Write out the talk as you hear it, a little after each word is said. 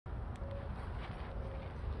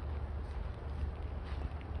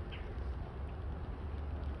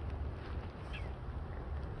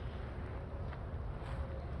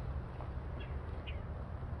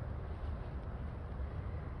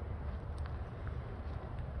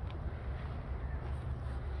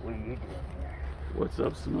What are you doing here? What's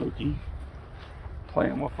up, Smokey?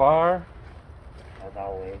 Playing with fire? As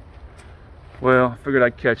always. Well, I figured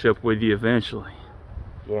I'd catch up with you eventually.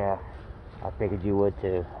 Yeah, I figured you would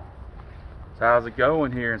too. So how's it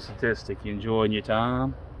going here in Statistic? You enjoying your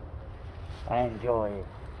time? I enjoy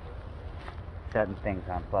setting things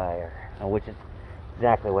on fire, which is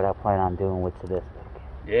exactly what I plan on doing with Sadistic.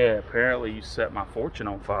 Yeah, apparently you set my fortune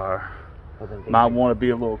on fire. Might want to be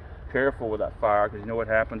a little careful with that fire, because you know what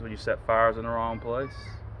happens when you set fires in the wrong place?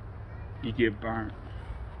 You get burnt.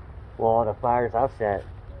 Well, all the fires I've set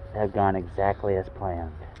have gone exactly as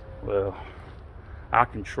planned. Well, I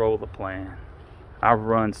control the plan. I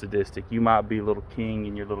run Sadistic. You might be a little king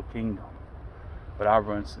in your little kingdom, but I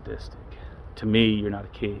run Sadistic. To me, you're not a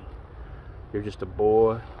king. You're just a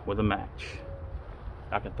boy with a match.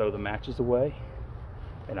 I can throw the matches away,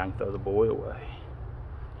 and I can throw the boy away.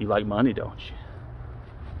 You like money, don't you?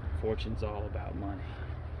 Fortune's all about money.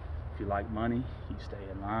 If you like money, you stay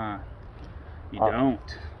in line. You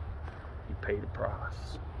don't, you pay the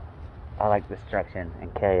price. I like destruction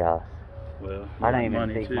and chaos. Well, I don't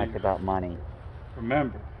even think much about money.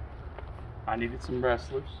 Remember, I needed some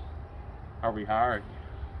wrestlers. I rehired you.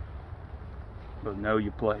 But know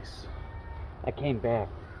your place. I came back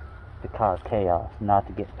to cause chaos, not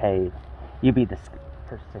to get paid. You'd be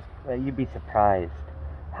surprised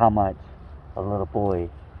how much a little boy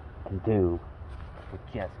can do with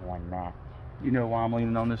just one match. You know why I'm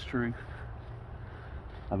leaning on this tree?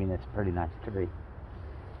 I mean, it's a pretty nice tree.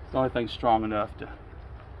 It's the only thing strong enough to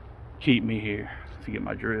keep me here, if you get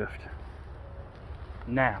my drift.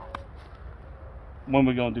 Now, when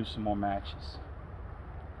we're gonna do some more matches,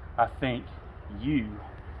 I think you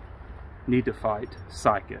need to fight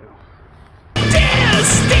Psycho.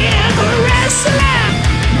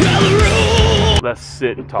 Let's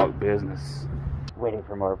sit and talk business. Waiting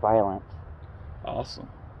for more violence. Awesome.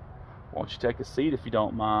 Why don't you take a seat if you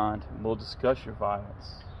don't mind, and we'll discuss your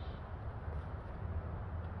violence.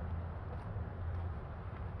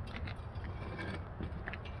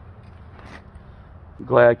 I'm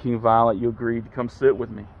glad, King Violent, you agreed to come sit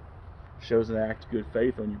with me. Shows an act of good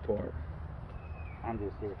faith on your part. I'm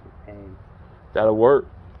just here for pain. That'll work.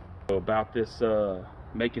 About this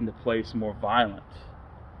making the place more violent.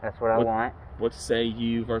 That's what I want. What say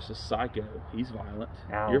you versus Psycho? He's violent.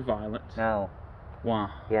 No. You're violent. No. Why?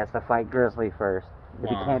 He has to fight Grizzly first. If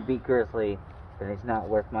he Why? can't beat Grizzly, then he's not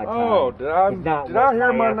worth my time. Oh, did I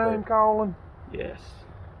hear my name calling? Yes.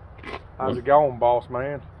 How's it going, boss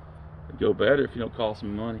man? It'd go better if you don't cost me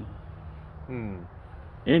money.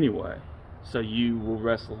 Anyway, so you will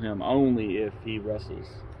wrestle him only if he wrestles.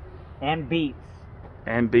 And beats.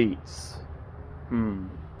 And beats.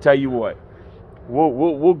 Tell you what,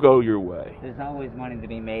 we'll go your way. There's always money to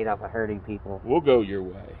be made off of hurting people. We'll go your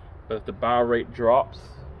way. But if the buy rate drops,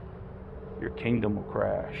 your kingdom will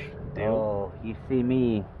crash. Deal? Oh, you see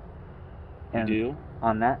me. You deal?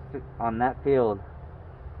 On that field,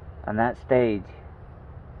 on that stage,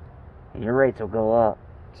 your rates will go up.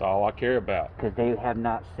 That's all I care about. Because they have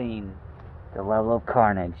not seen the level of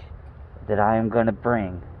carnage that I am going to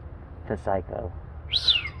bring to Psycho.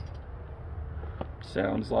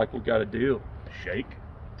 Sounds like we got a deal. Shake.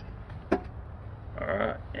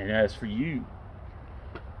 Alright, and as for you,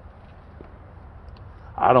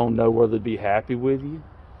 I don't know whether to be happy with you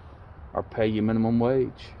or pay you minimum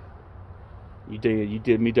wage. You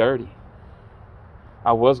did me dirty.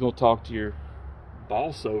 I was going to talk to your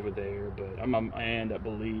boss over there, but I'm a man that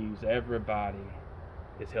believes everybody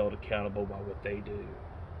is held accountable by what they do.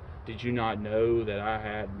 Did you not know that I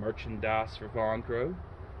had merchandise for Von Crow?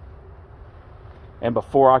 And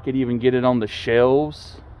before I could even get it on the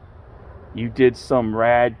shelves, you did some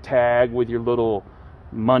rad tag with your little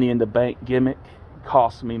money in the bank gimmick. It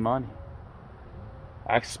cost me money.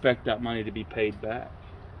 I expect that money to be paid back.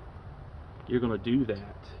 You're going to do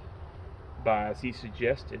that by, as he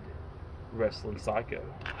suggested, wrestling Psycho.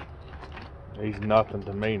 He's nothing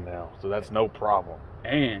to me now, so that's no problem.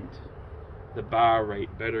 And the buy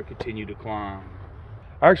rate better continue to climb.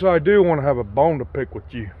 Actually, I do want to have a bone to pick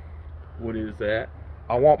with you. What is that?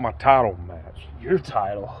 I want my title match. Your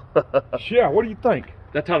title? Yeah, what do you think?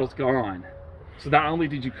 That title's gone. So not only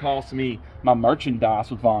did you cost me my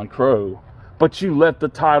merchandise with Von Crow, but you let the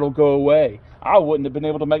title go away. I wouldn't have been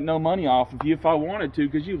able to make no money off of you if I wanted to,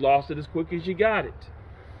 because you lost it as quick as you got it.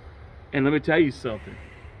 And let me tell you something.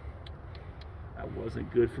 That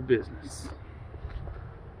wasn't good for business.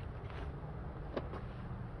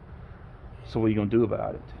 So what are you going to do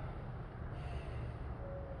about it?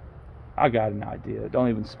 I got an idea. Don't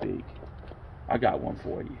even speak. I got one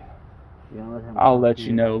for you. I'll let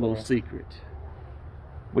you know a little secret.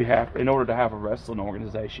 In order to have a wrestling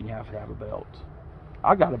organization, you have to have a belt.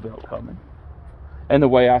 I got a belt coming. And the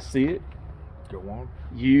way I see it, Go on.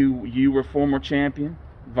 you were former champion.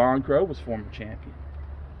 Von Crow was former champion.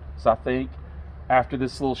 So I think after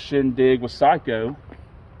this little shindig with Psycho,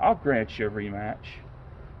 I'll grant you a rematch.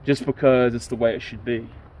 Just because it's the way it should be.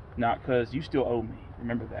 Not because you still owe me.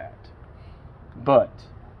 Remember that. But,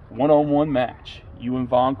 one-on-one match. You and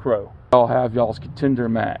Von Crow. I'll have y'all's contender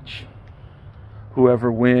match.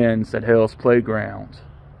 Whoever wins at Hell's Playground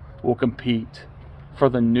will compete for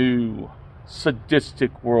the new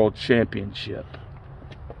Sadistic World Championship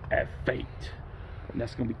at Fate. And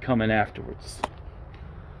that's going to be coming afterwards.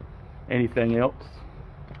 Anything else?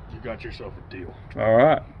 You got yourself a deal. All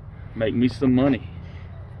right. Make me some money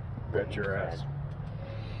Bet your ass.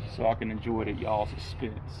 so I can enjoy it at y'all's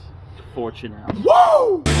expense. Fortune out.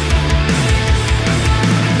 Woo!